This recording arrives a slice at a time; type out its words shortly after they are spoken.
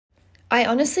I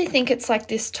honestly think it's like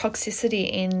this toxicity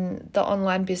in the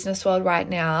online business world right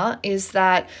now is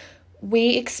that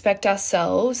we expect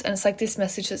ourselves, and it's like this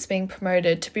message that's being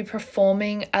promoted, to be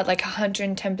performing at like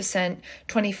 110%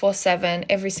 24/7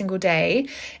 every single day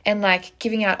and like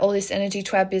giving out all this energy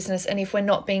to our business. And if we're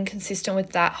not being consistent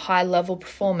with that high level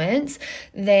performance,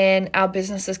 then our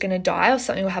business is going to die or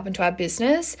something will happen to our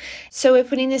business. So we're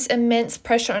putting this immense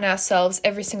pressure on ourselves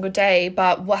every single day.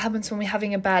 But what happens when we're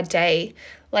having a bad day?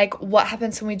 Like, what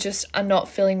happens when we just are not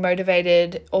feeling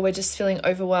motivated, or we're just feeling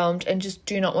overwhelmed and just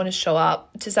do not want to show up?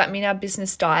 Does that mean our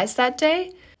business dies that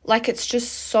day? Like, it's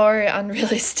just so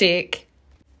unrealistic,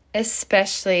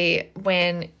 especially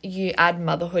when you add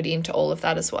motherhood into all of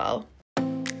that as well.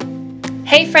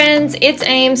 Hey friends, it's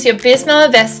Ames, your Biz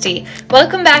Mama bestie.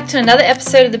 Welcome back to another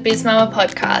episode of the Biz Mama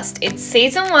podcast. It's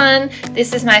season 1.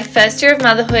 This is my first year of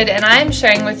motherhood, and I am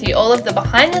sharing with you all of the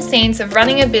behind the scenes of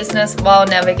running a business while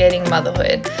navigating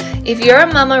motherhood. If you're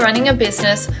a mama running a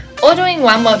business or doing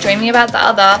one while dreaming about the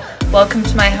other, welcome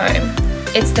to my home.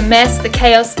 It's the mess, the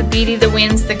chaos, the beauty, the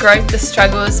wins, the growth, the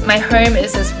struggles. My home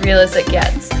is as real as it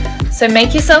gets. So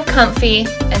make yourself comfy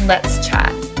and let's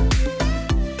chat.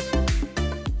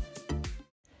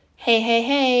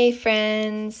 Hey,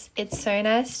 friends. It's so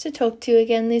nice to talk to you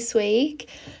again this week.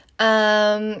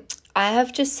 I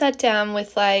have just sat down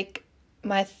with like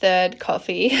my third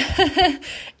coffee.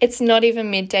 It's not even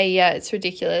midday yet. It's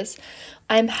ridiculous.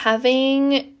 I'm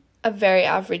having a very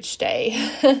average day.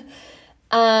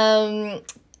 And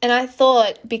I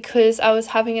thought, because I was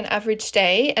having an average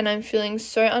day and I'm feeling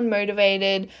so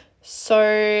unmotivated,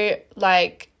 so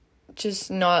like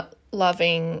just not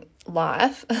loving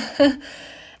life,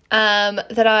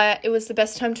 it was the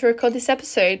best time to record this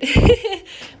episode.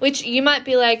 Which you might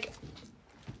be like,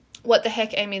 what the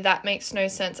heck, Amy, that makes no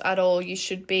sense at all.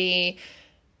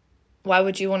 Why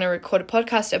would you want to record a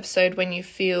podcast episode when you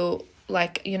feel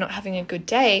like you're not having a good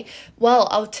day? Well,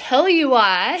 I'll tell you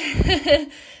why.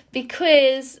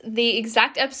 Because the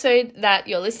exact episode that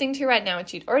you're listening to right now,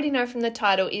 which you'd already know from the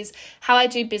title, is how I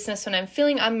do business when I'm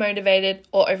feeling unmotivated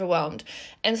or overwhelmed.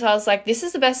 And so I was like, this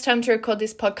is the best time to record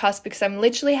this podcast because I'm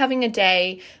literally having a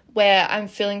day where I'm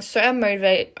feeling so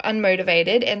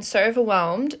unmotivated and so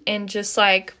overwhelmed and just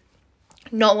like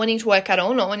not wanting to work at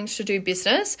all, not wanting to do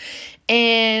business.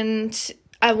 And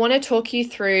I want to talk you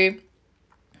through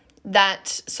that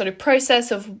sort of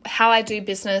process of how I do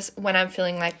business when I'm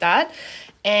feeling like that,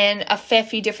 and a fair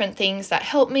few different things that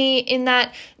help me in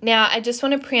that. Now, I just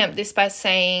want to preempt this by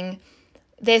saying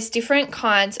there's different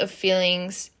kinds of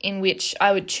feelings in which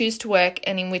I would choose to work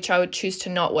and in which I would choose to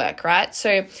not work, right?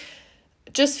 So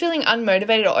just feeling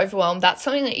unmotivated or overwhelmed, that's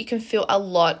something that you can feel a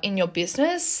lot in your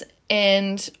business,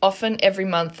 and often every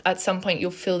month at some point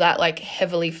you'll feel that like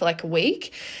heavily for like a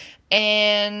week.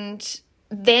 And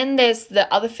then there's the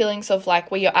other feelings of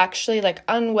like where you're actually like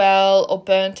unwell or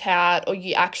burnt out, or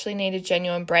you actually need a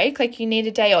genuine break. Like you need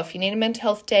a day off, you need a mental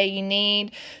health day, you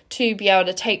need to be able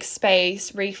to take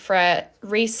space, reset,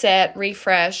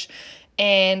 refresh,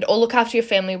 and or look after your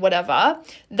family, whatever.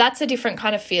 That's a different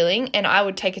kind of feeling, and I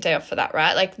would take a day off for that,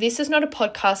 right? Like this is not a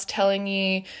podcast telling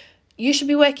you you should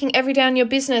be working every day on your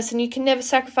business and you can never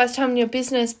sacrifice time in your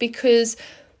business, because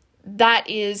that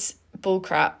is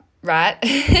bullcrap. Right?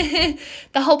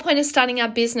 The whole point of starting our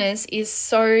business is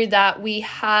so that we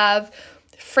have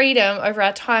freedom over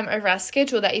our time, over our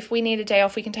schedule, that if we need a day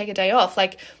off, we can take a day off.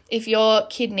 Like if your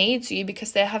kid needs you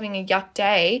because they're having a yuck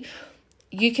day,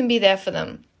 you can be there for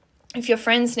them. If your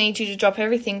friends need you to drop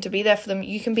everything to be there for them,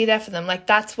 you can be there for them. Like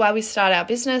that's why we start our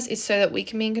business, is so that we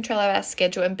can be in control of our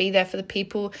schedule and be there for the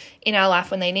people in our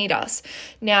life when they need us.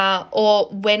 Now, or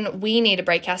when we need a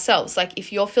break ourselves. Like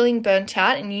if you're feeling burnt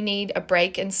out and you need a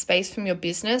break and space from your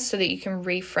business so that you can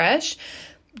refresh,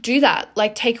 do that.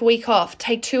 Like take a week off,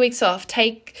 take 2 weeks off,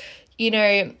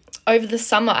 over the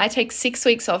summer, I take 6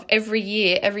 weeks off every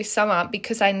year, every summer,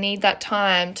 because I need that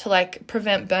time to like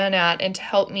prevent burnout and to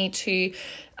help me to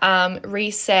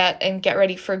reset and get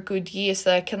ready for a good year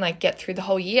so that I can like get through the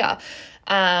whole year.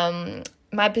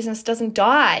 My business doesn't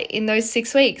die in those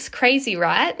 6 weeks. Crazy,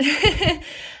 right?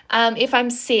 If I'm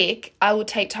sick, I will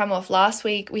take time off. Last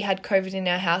week we had COVID in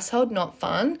our household, not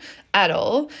fun at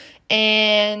all.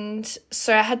 And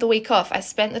so I had the week off. I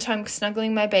spent the time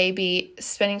snuggling my baby,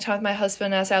 spending time with my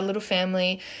husband as our little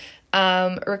family,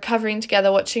 recovering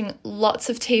together, watching lots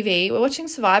of TV. We're watching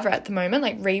Survivor at the moment,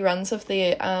 like reruns of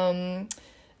the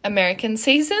American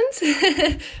seasons.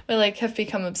 We like have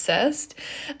become obsessed,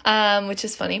 which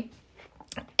is funny.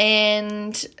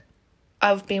 And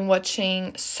I've been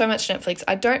watching so much Netflix.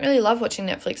 I don't really love watching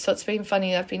Netflix, so it's been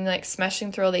funny. I've been like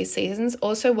smashing through all these seasons.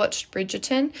 Also watched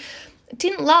Bridgerton.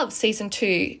 didn't love season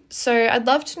 2. So I'd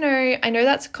love to know, I know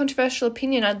that's a controversial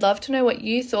opinion, I'd love to know what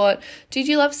you thought. Did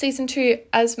you love season 2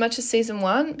 as much as season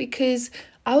 1? Because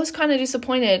I was kind of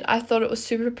disappointed. I thought it was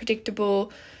super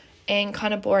predictable and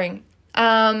kind of boring.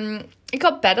 It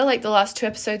got better, like the last 2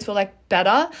 episodes were like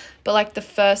better, but like the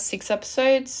first 6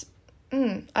 episodes,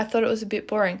 I thought it was a bit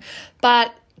boring.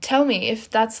 But tell me if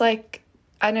that's like,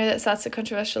 I know that's a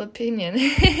controversial opinion.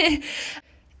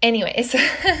 Anyways,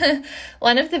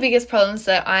 one of the biggest problems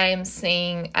that I'm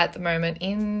seeing at the moment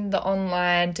in the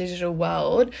online digital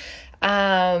world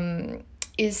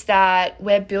is that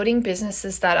we're building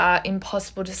businesses that are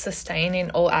impossible to sustain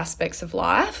in all aspects of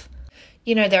life.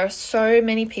 You know, there are so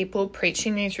many people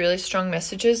preaching these really strong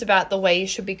messages about the way you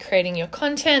should be creating your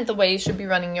content, the way you should be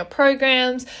running your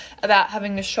programs, about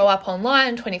having to show up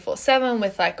online 24/7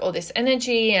 with like all this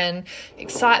energy and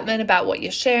excitement about what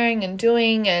you're sharing and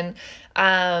doing, and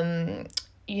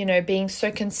you know, being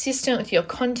so consistent with your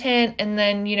content. And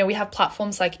then, you know, we have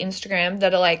platforms like Instagram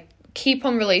that are like keep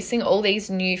on releasing all these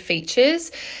new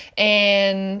features,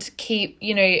 and keep,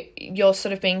 you know, you're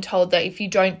sort of being told that if you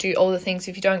don't do all the things,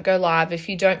 if you don't go live, if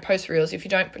you don't post reels, if you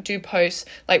don't do posts,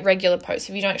 like regular posts,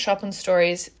 if you don't show up on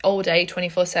stories all day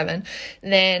 24/7,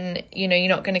 then, you know, you're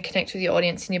not going to connect with your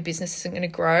audience and your business isn't going to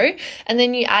grow. And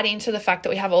then you add into the fact that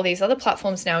we have all these other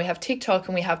platforms now. We have TikTok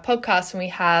and we have podcasts and we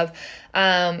have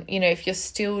you know, if you're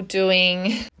still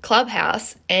doing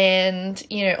Clubhouse and,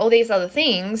 you know, all these other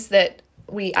things that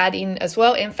we add in as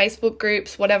well, and Facebook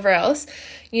groups, whatever else.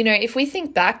 You know, if we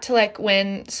think back to like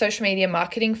when social media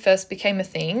marketing first became a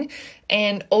thing,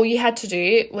 and all you had to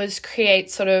do was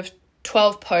create sort of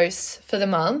 12 posts for the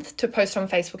month to post on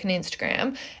Facebook and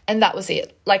Instagram, and that was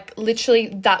it. Like literally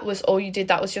that was all you did.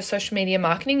 That was your social media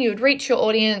marketing. You would reach your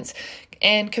audience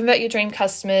and convert your dream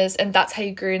customers, and that's how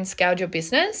you grew and scaled your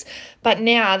business. But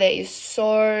now there is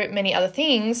so many other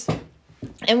things,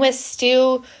 and we're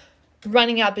still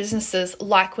running our businesses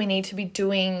like we need to be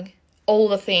doing all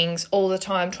the things all the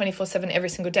time, 24/7, every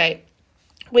single day.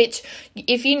 Which,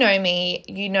 if you know me,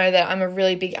 you know that I'm a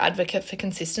really big advocate for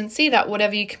consistency, that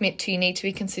whatever you commit to, you need to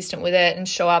be consistent with it and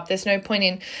show up. There's no point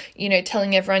in, you know,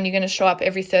 telling everyone you're going to show up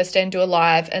every Thursday and do a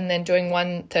live and then doing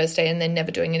one Thursday and then never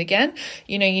doing it again.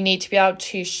 You know, you need to be able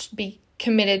to be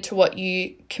committed to what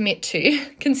you commit to,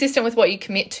 consistent with what you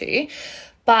commit to.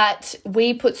 But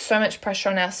we put so much pressure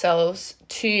on ourselves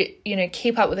to, you know,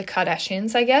 keep up with the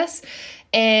Kardashians, I guess.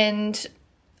 And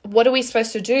what are we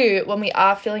supposed to do when we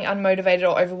are feeling unmotivated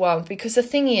or overwhelmed? Because the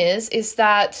thing is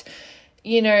that,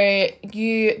 you know,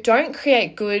 you don't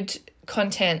create good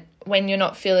content when you're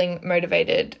not feeling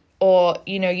motivated, or,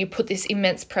 you know, you put this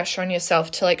immense pressure on yourself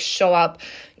to like show up,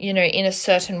 you know, in a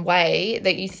certain way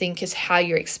that you think is how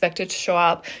you're expected to show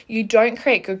up. You don't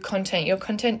create good content. Your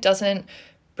content doesn't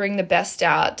bring the best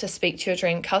out to speak to your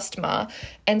dream customer.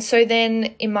 And so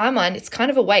then in my mind, it's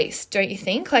kind of a waste, don't you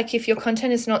think? Like if your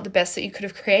content is not the best that you could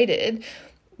have created,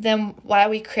 then why are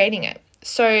we creating it?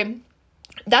 So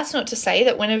that's not to say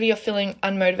that whenever you're feeling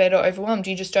unmotivated or overwhelmed,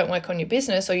 you just don't work on your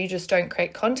business or you just don't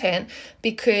create content,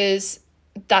 because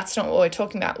that's not what we're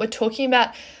talking about. We're talking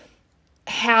about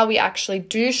how we actually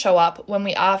do show up when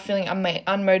we are feeling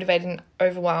unmotivated and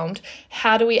overwhelmed.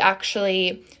 How do we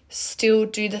actually still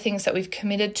do the things that we've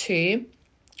committed to,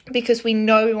 because we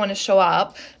know we want to show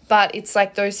up, but it's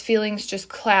like those feelings just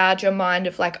cloud your mind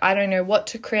of like, I don't know what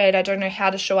to create. I don't know how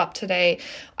to show up today.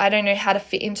 I don't know how to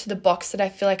fit into the box that I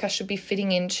feel like I should be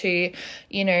fitting into.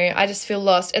 You know, I just feel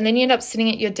lost. And then you end up sitting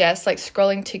at your desk, like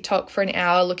scrolling TikTok for an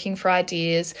hour, looking for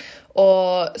ideas,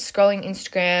 or scrolling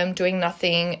Instagram, doing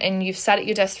nothing, and you've sat at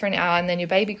your desk for an hour and then your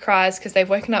baby cries because they've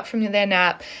woken up from their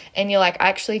nap and you're like, I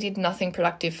actually did nothing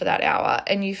productive for that hour,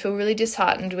 and you feel really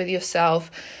disheartened with yourself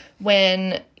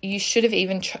when you should have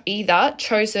even either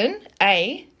chosen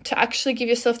to actually give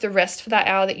yourself the rest for that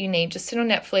hour that you need. Just sit on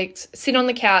Netflix, sit on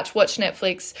the couch, watch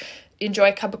Netflix, enjoy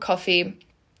a cup of coffee,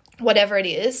 whatever it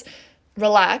is,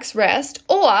 relax, rest,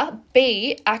 or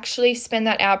B, actually spend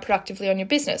that hour productively on your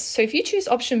business. So if you choose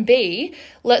option B,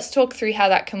 let's talk through how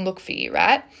that can look for you,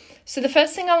 right? So the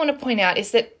first thing I want to point out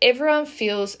is that everyone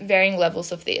feels varying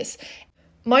levels of this.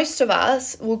 Most of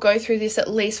us will go through this at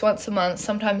least once a month,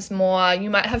 sometimes more.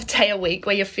 You might have a day a week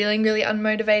where you're feeling really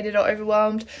unmotivated or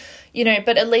overwhelmed, you know,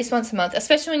 but at least once a month,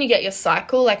 especially when you get your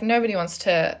cycle. Like nobody wants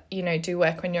to, you know, do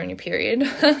work when you're on your period.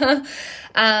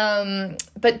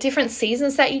 But different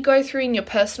seasons that you go through in your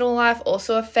personal life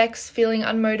also affects feeling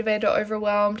unmotivated or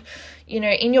overwhelmed. You know,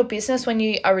 in your business, when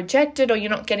you are rejected or you're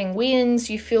not getting wins,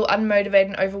 you feel unmotivated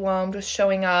and overwhelmed with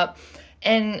showing up.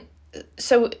 And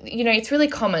so, you know, it's really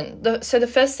common. So the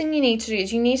first thing you need to do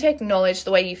is you need to acknowledge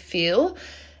the way you feel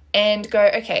and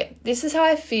go, okay, this is how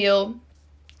I feel.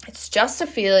 It's just a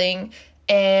feeling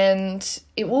and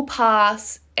it will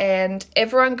pass, and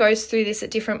everyone goes through this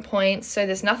at different points. So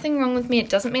there's nothing wrong with me. It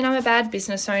doesn't mean I'm a bad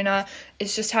business owner.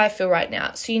 It's just how I feel right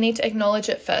now. So you need to acknowledge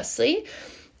it firstly.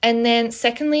 And then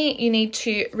secondly, you need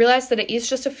to realize that it is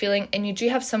just a feeling and you do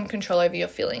have some control over your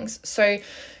feelings. So,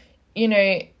 you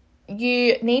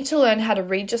need to learn how to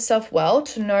read yourself well,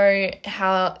 to know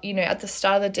how, at the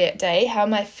start of the day, how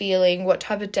am I feeling? What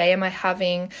type of day am I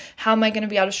having? How am I going to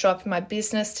be able to show up in my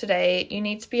business today? You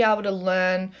need to be able to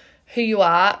learn who you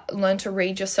are, learn to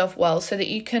read yourself well so that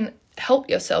you can help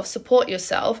yourself, support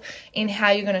yourself in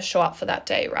how you're going to show up for that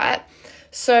day, right?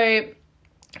 So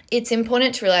it's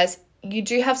important to realize you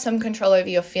do have some control over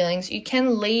your feelings. You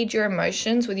can lead your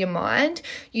emotions with your mind.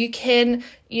 You can,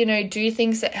 do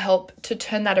things that help to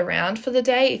turn that around for the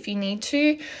day if you need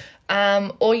to.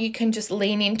 Or you can just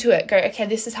lean into it. Go, okay,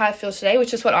 this is how I feel today,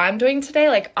 which is what I'm doing today.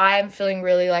 Like, I am feeling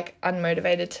really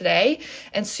unmotivated today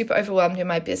and super overwhelmed in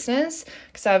my business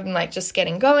because I'm just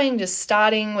getting going, just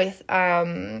starting with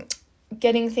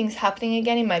getting things happening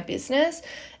again in my business.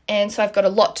 And so I've got a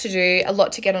lot to do, a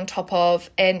lot to get on top of,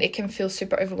 and it can feel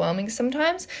super overwhelming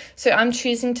sometimes. So I'm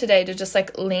choosing today to just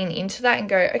lean into that and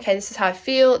go, okay, this is how I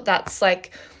feel. That's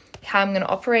how I'm going to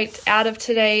operate out of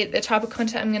today. The type of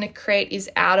content I'm going to create is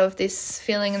out of this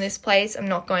feeling in this place. I'm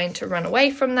not going to run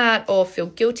away from that or feel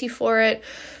guilty for it.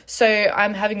 So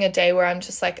I'm having a day where I'm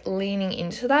just leaning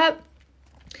into that.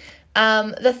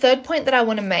 The third point that I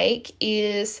want to make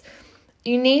is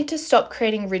you need to stop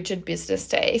creating rigid business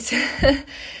days.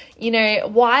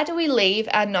 Why do we leave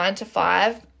our 9 to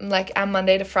 5, our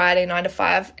Monday to Friday, 9 to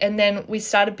 5, and then we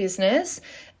start a business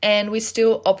and we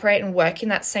still operate and work in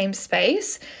that same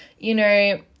space?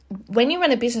 When you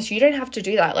run a business, you don't have to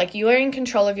do that. You are in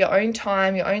control of your own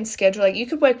time, your own schedule. You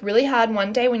could work really hard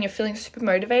one day when you're feeling super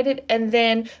motivated, and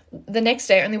then the next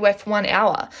day only work for 1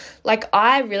 hour.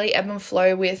 I really ebb and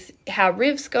flow with how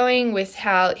Riv's going, with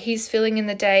how he's feeling in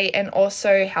the day, and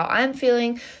also how I'm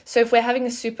feeling. So if we're having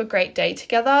a super great day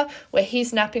together, where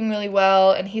he's napping really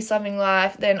well and he's loving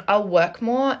life, then I'll work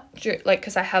more,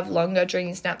 because I have longer during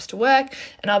his naps to work,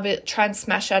 and I'll try and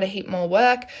smash out a heap more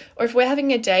work. Or if we're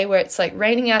having a day where it's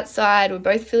raining outside, we're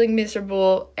both feeling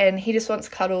miserable, and he just wants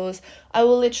cuddles, I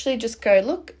will literally just go,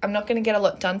 look, I'm not going to get a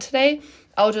lot done today.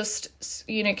 I'll just,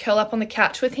 curl up on the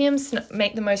couch with him,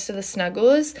 make the most of the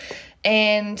snuggles,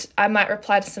 and I might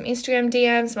reply to some Instagram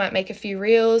DMs, might make a few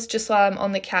reels just while I'm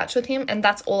on the couch with him, and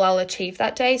that's all I'll achieve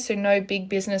that day. So no big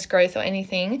business growth or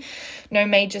anything, no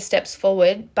major steps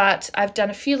forward, but I've done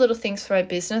a few little things for my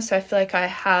business, so I feel like I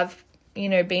have,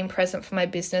 been present for my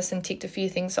business and ticked a few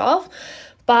things off.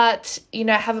 But,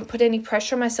 I haven't put any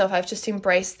pressure on myself. I've just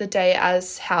embraced the day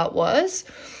as how it was.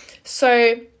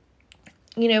 So,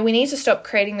 we need to stop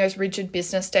creating those rigid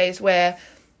business days where,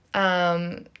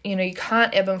 you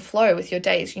can't ebb and flow with your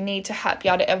days. You need to be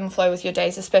able to ebb and flow with your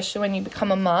days, especially when you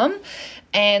become a mum.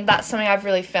 And that's something I've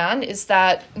really found, is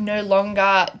that no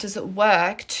longer does it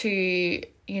work to,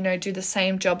 do the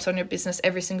same jobs on your business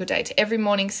every single day, to every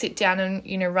morning sit down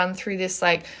and, run through this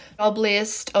job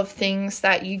list of things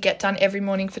that you get done every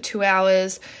morning for 2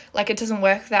 hours. It doesn't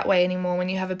work that way anymore when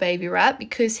you have a baby, right?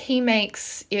 Because he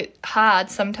makes it hard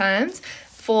sometimes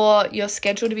for your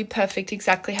schedule to be perfect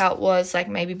exactly how it was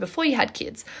maybe before you had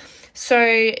kids. So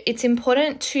it's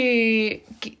important to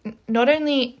not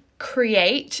only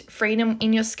create freedom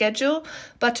in your schedule,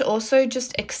 but to also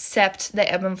just accept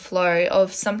the ebb and flow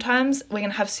of, sometimes we're going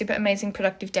to have super amazing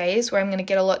productive days where I'm going to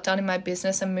get a lot done in my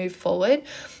business and move forward.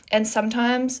 And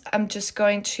sometimes I'm just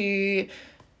going to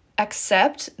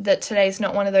accept that today's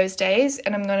not one of those days,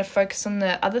 and I'm going to focus on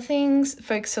the other things,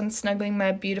 focus on snuggling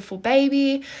my beautiful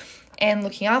baby and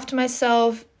looking after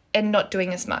myself and not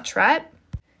doing as much, right?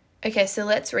 Okay, so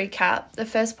let's recap. The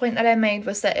first point that I made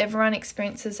was that everyone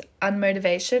experiences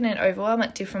unmotivation and overwhelm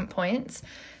at different points.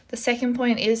 The second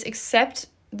point is accept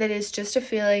that it's just a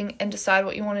feeling and decide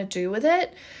what you want to do with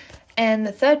it. And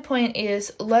the third point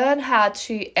is learn how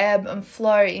to ebb and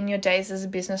flow in your days as a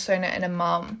business owner and a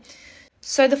mum.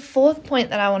 So the fourth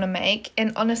point that I want to make,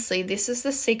 and honestly, this is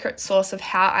the secret sauce of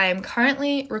how I am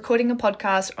currently recording a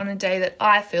podcast on a day that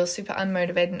I feel super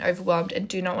unmotivated and overwhelmed and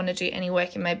do not want to do any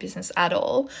work in my business at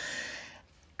all.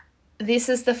 This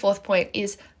is the fourth point,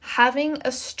 is having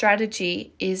a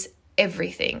strategy is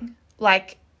everything.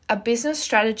 A business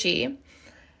strategy,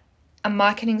 a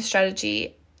marketing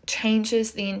strategy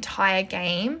changes the entire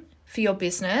game for your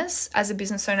business as a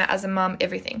business owner, as a mum,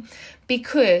 everything.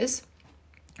 Because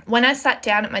when I sat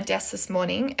down at my desk this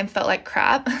morning and felt like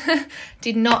crap,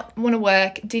 did not want to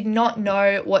work, did not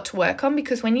know what to work on,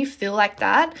 because when you feel like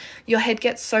that, your head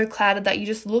gets so clouded that you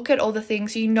just look at all the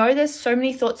things, there's so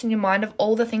many thoughts in your mind of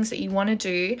all the things that you want to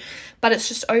do, but it's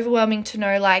just overwhelming to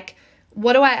know, like,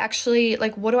 what do I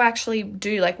actually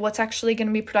do? Like, what's actually going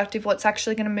to be productive? What's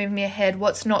actually going to move me ahead?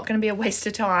 What's not going to be a waste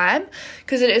of time?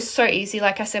 Because it is so easy,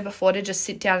 like I said before, to just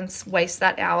sit down and waste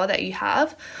that hour that you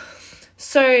have.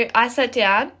 So I sat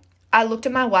down, I looked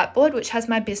at my whiteboard, which has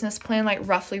my business plan like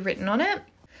roughly written on it.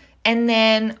 And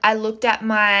then I looked at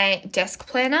my desk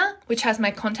planner, which has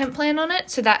my content plan on it.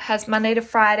 So that has Monday to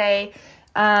Friday,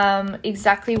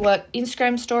 exactly what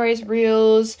Instagram stories,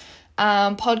 reels,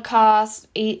 podcasts,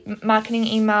 marketing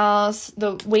emails,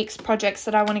 the week's projects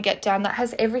that I want to get done. That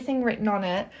has everything written on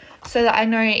it so that I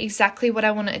know exactly what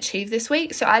I want to achieve this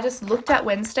week. So I just looked at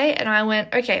Wednesday and I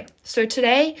went, okay, so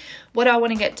today what I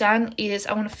want to get done is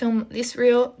I want to film this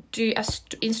reel, do a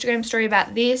Instagram story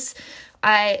about this.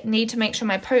 I need to make sure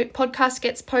my podcast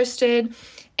gets posted,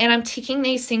 and I'm ticking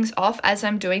these things off as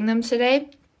I'm doing them today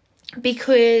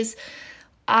because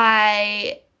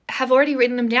I have already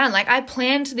written them down. Like, I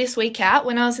planned this week out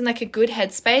when I was in like a good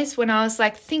headspace, when I was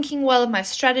like thinking well of my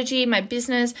strategy, my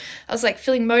business. I was like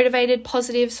feeling motivated,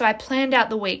 positive. So I planned out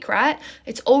the week, right?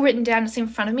 It's all written down, it's in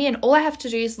front of me, and all I have to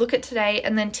do is look at today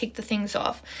and then tick the things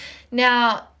off.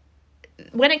 Now,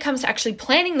 when it comes to actually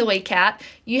planning the week out,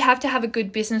 you have to have a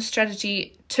good business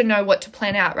strategy to know what to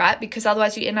plan out, right? Because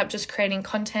otherwise you end up just creating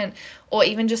content, or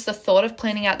even just the thought of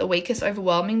planning out the week is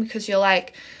overwhelming because you're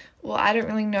like, well, I don't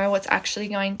really know what's actually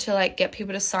going to like get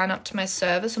people to sign up to my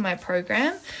service or my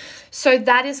program. So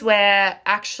that is where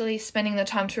actually spending the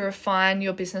time to refine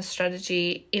your business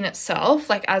strategy in itself,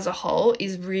 like as a whole,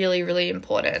 is really, really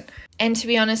important. And to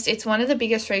be honest, it's one of the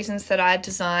biggest reasons that I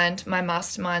designed my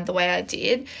mastermind the way I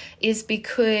did, is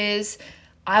because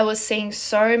I was seeing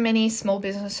so many small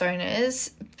business owners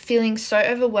feeling so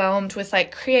overwhelmed with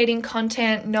like creating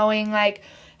content, knowing like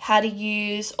how to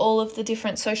use all of the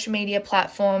different social media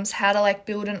platforms, how to like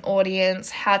build an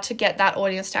audience, how to get that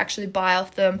audience to actually buy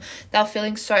off them. They were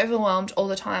feeling so overwhelmed all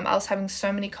the time. I was having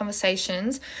so many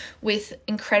conversations with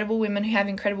incredible women who have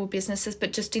incredible businesses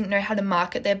but just didn't know how to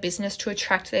market their business to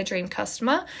attract their dream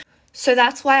customer. So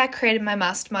that's why I created my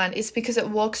mastermind, is because it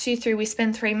walks you through. We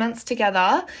spend 3 months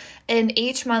together, and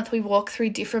each month we walk through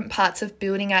different parts of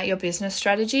building out your business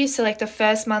strategy. So like the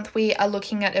first month we are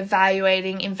looking at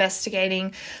evaluating,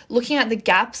 investigating, looking at the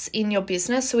gaps in your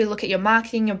business. So we look at your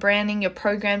marketing, your branding, your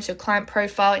programs, your client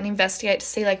profile, and investigate to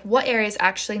see like what areas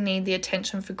actually need the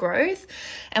attention for growth.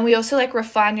 And we also like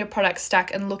refine your product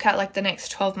stack and look at like the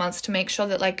next 12 months to make sure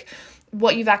that like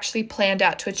what you've actually planned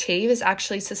out to achieve is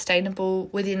actually sustainable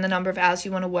within the number of hours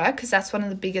you want to work. Because that's one of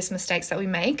the biggest mistakes that we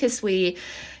make, is we,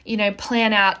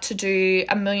 plan out to do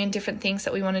a million different things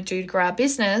that we want to do to grow our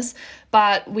business,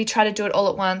 but we try to do it all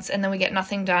at once and then we get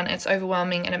nothing done. It's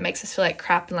overwhelming and it makes us feel like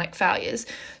crap and like failures.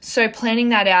 So planning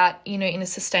that out, in a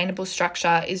sustainable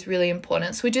structure is really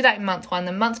important. So we do that in month 1.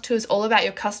 Then month 2 is all about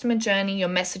your customer journey, your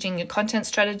messaging, your content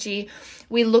strategy.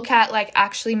 We look at like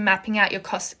actually mapping out your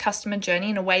customer journey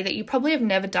in a way that you probably have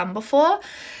never done before.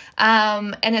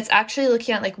 And it's actually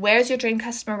looking at like, where's your dream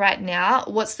customer right now?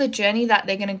 What's the journey that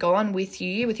they're going to go on with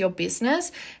you, with your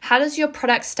business? How does your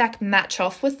product stack match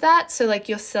off with that? So like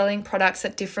you're selling products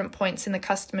at different points in the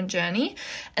customer journey.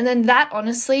 And then that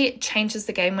honestly changes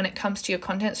the game when it comes to your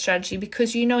content strategy,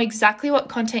 because you know exactly what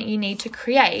content you need to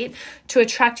create to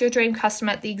attract your dream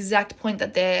customer at the exact point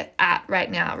that they're at right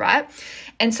now, right?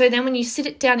 And so then when you sit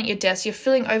it down at your desk, you're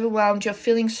feeling overwhelmed, you're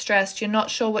feeling stressed, you're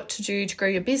not sure what to do to grow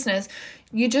your business.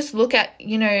 You just look at,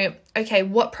 okay,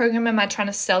 what program am I trying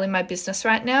to sell in my business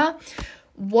right now?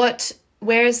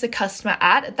 Where is the customer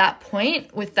at that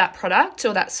point with that product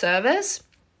or that service?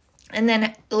 And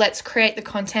then let's create the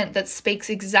content that speaks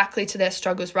exactly to their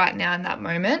struggles right now in that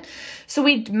moment. So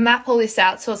we map all this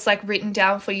out so it's like written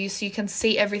down for you so you can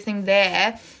see everything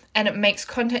there. And it makes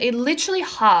content, it literally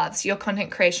halves your content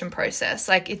creation process.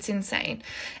 Like, it's insane.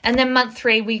 And then month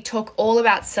 3, we talk all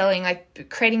about selling, like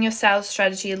creating your sales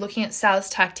strategy, looking at sales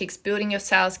tactics, building your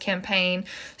sales campaign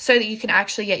so that you can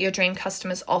actually get your dream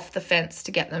customers off the fence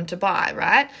to get them to buy,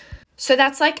 right? So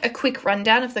that's like a quick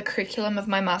rundown of the curriculum of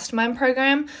my mastermind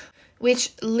program,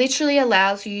 which literally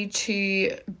allows you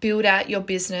to build out your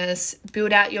business,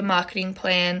 build out your marketing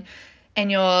plan and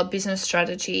your business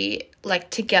strategy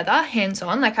like together,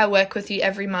 hands-on. Like, I work with you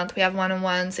every month. We have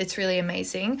one-on-ones. It's really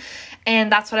amazing.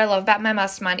 And that's what I love about my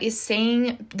mastermind, is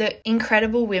seeing the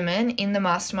incredible women in the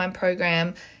mastermind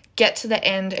program get to the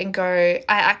end and go, I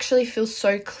actually feel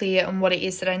so clear on what it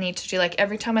is that I need to do. Like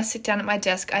every time I sit down at my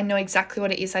desk, I know exactly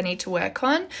what it is I need to work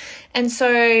on. And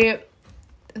so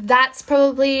that's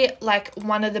probably like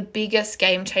one of the biggest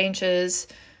game changers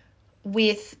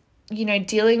with, you know,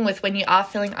 dealing with when you are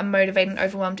feeling unmotivated and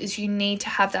overwhelmed, is you need to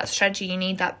have that strategy. You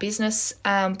need that business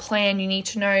plan. You need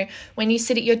to know when you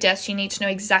sit at your desk, you need to know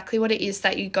exactly what it is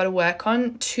that you got to work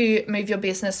on to move your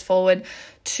business forward,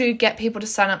 to get people to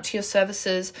sign up to your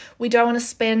services. We don't want to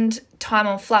spend time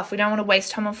on fluff. We don't want to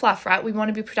waste time on fluff, right? We want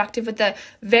to be productive with the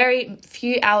very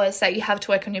few hours that you have to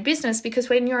work on your business, because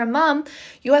when you're a mum,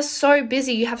 you are so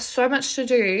busy, you have so much to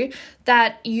do,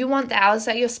 that you want the hours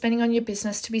that you're spending on your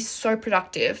business to be so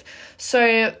productive.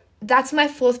 So that's my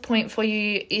fourth point for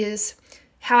you, is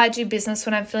how I do business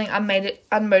when I'm feeling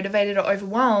unmotivated or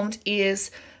overwhelmed is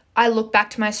I look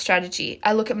back to my strategy.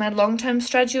 I look at my long-term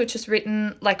strategy, which is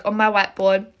written like on my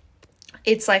whiteboard.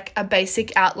 It's like a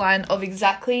basic outline of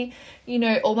exactly, you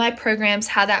know, all my programs,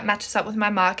 how that matches up with my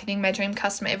marketing, my dream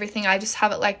customer, everything. I just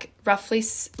have it like roughly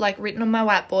like written on my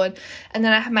whiteboard. And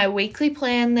then I have my weekly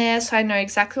plan there, so I know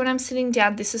exactly when I'm sitting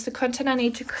down, this is the content I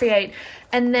need to create.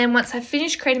 And then once I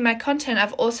finish creating my content,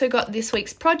 I've also got this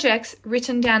week's projects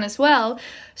written down as well,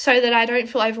 so that I don't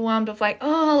feel overwhelmed of like,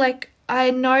 oh, like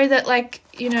I know that like,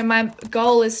 you know, my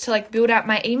goal is to like build out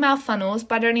my email funnels,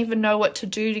 but I don't even know what to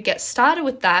do to get started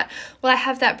with that. Well, I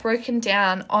have that broken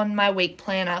down on my week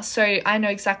planner. So I know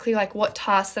exactly like what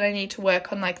tasks that I need to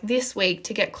work on like this week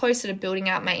to get closer to building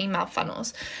out my email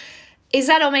funnels. Is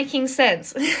that all making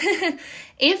sense?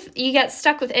 If you get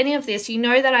stuck with any of this, you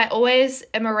know that I always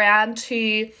am around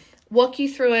to walk you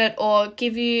through it or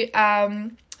give you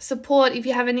support if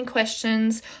you have any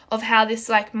questions of how this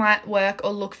like might work or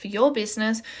look for your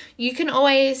business. You can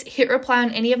always hit reply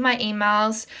on any of my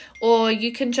emails, or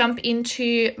you can jump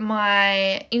into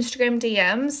my Instagram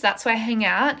DMs. That's where I hang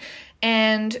out,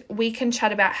 and we can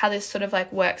chat about how this sort of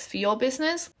like works for your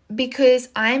business, because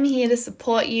I'm here to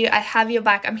support you. I have your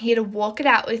back. I'm here to walk it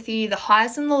out with you, the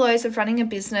highs and the lows of running a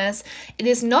business. It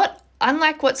is not,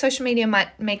 unlike what social media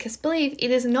might make us believe,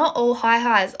 it is not all high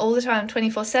highs all the time,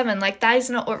 24/7. Like that is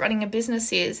not what running a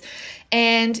business is.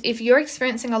 And if you're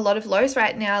experiencing a lot of lows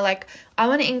right now, like I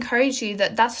want to encourage you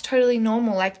that that's totally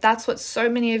normal. Like that's what so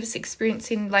many of us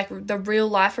experience in like the real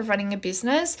life of running a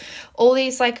business. All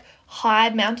these like high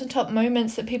mountaintop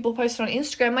moments that people post on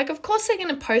Instagram, like of course they're going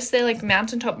to post their like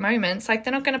mountaintop moments. Like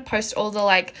they're not going to post all the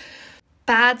like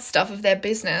bad stuff of their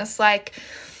business. Like,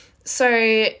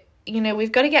 so you know,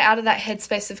 we've got to get out of that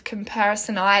headspace of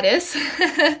comparisonitis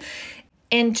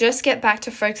and just get back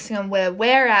to focusing on where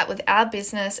we're at with our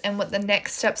business and what the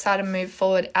next steps are to move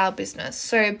forward our business.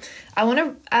 So I want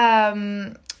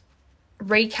to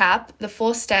recap the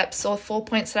 4 steps or 4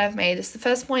 points that I've made. The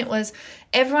first point was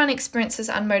everyone experiences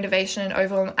unmotivation and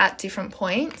overwhelm at different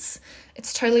points.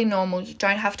 It's totally normal. You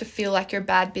don't have to feel like you're a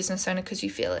bad business owner because you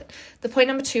feel it. The point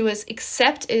number 2 is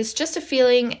accept it is just a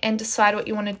feeling and decide what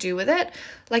you want to do with it.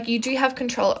 Like you do have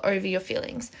control over your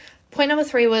feelings. Point number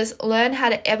 3 was learn how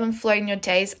to ebb and flow in your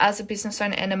days as a business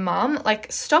owner and a mom.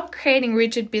 Like stop creating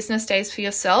rigid business days for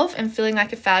yourself and feeling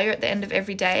like a failure at the end of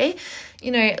every day.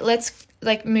 You know, let's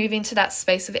like move into that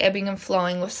space of ebbing and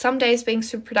flowing, with some days being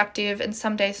super productive and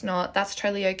some days not. That's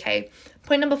totally okay.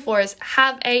 Point number 4 is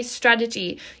have a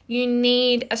strategy. You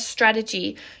need a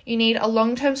strategy. You need a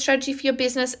long-term strategy for your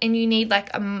business, and you need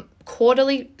like a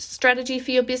quarterly strategy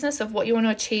for your business of what you want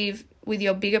to achieve with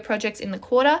your bigger projects in the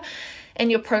quarter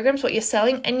and your programs, what you're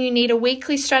selling. And you need a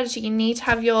weekly strategy. You need to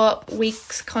have your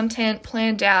week's content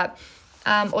planned out,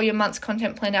 or your month's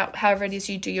content planned out, however it is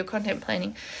you do your content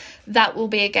planning. That will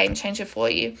be a game changer for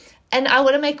you. And I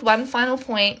want to make one final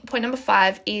point. Point number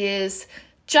 5 is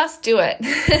just do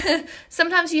it.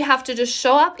 Sometimes you have to just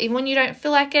show up, even when you don't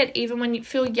feel like it, even when you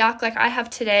feel yuck like I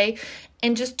have today,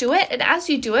 and just do it. And as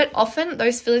you do it, often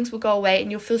those feelings will go away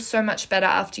and you'll feel so much better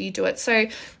after you do it. So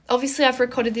obviously I've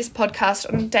recorded this podcast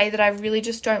on a day that I really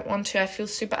just don't want to. I feel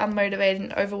super unmotivated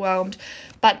and overwhelmed.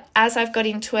 But as I've got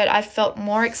into it, I felt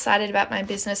more excited about my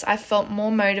business. I felt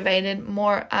more motivated,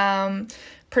 more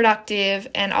productive,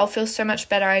 and I'll feel so much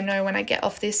better, I know, when I get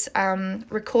off this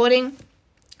recording.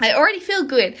 I already feel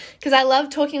good because I love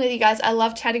talking with you guys. I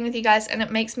love chatting with you guys, and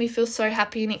it makes me feel so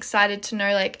happy and excited to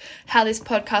know like how this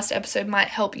podcast episode might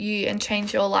help you and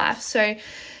change your life. So,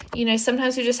 you know,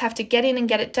 sometimes we just have to get in and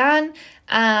get it done,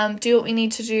 do what we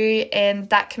need to do, and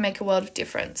that can make a world of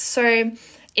difference. So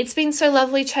it's been so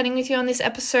lovely chatting with you on this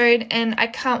episode, and I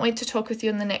can't wait to talk with you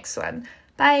in the next one.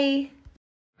 Bye.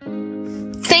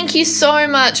 Thank you so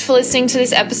much for listening to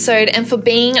this episode and for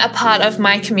being a part of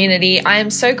my community. I am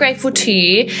so grateful to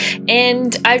you,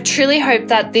 and I truly hope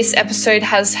that this episode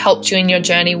has helped you in your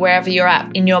journey wherever you're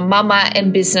at in your mama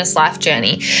and business life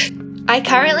journey. I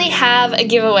currently have a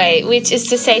giveaway, which is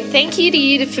to say thank you to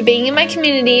you for being in my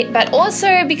community, but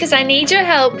also because I need your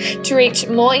help to reach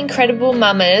more incredible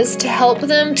mamas, to help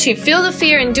them to feel the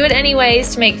fear and do it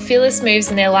anyways, to make fearless moves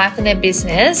in their life and their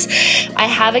business. I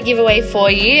have a giveaway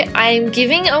for you. I am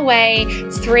giving away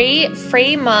 3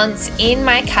 free months in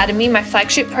my academy, my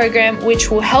flagship program, which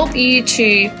will help you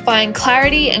to find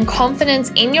clarity and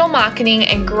confidence in your marketing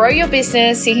and grow your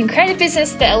business so you can create a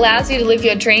business that allows you to live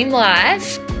your dream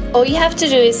life. All you have to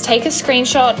do is take a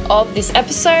screenshot of this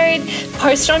episode,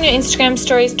 post it on your Instagram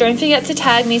stories. Don't forget to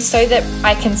tag me so that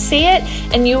I can see it,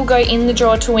 and you'll go in the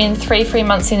draw to win 3 free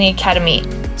months in the academy.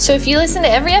 So if you listen to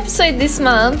every episode this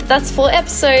month, that's 4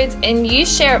 episodes, and you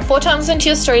share it 4 times onto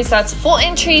your stories, that's 4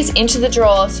 entries into the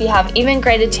draw, so you have even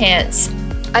greater chance.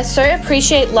 I so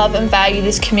appreciate, love, and value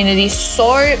this community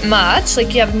so much.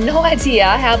 Like, you have no idea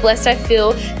how blessed I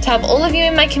feel to have all of you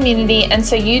in my community. And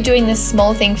so you doing this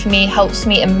small thing for me helps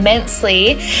me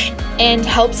immensely and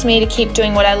helps me to keep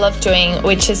doing what I love doing,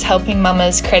 which is helping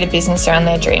mamas create a business around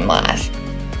their dream life.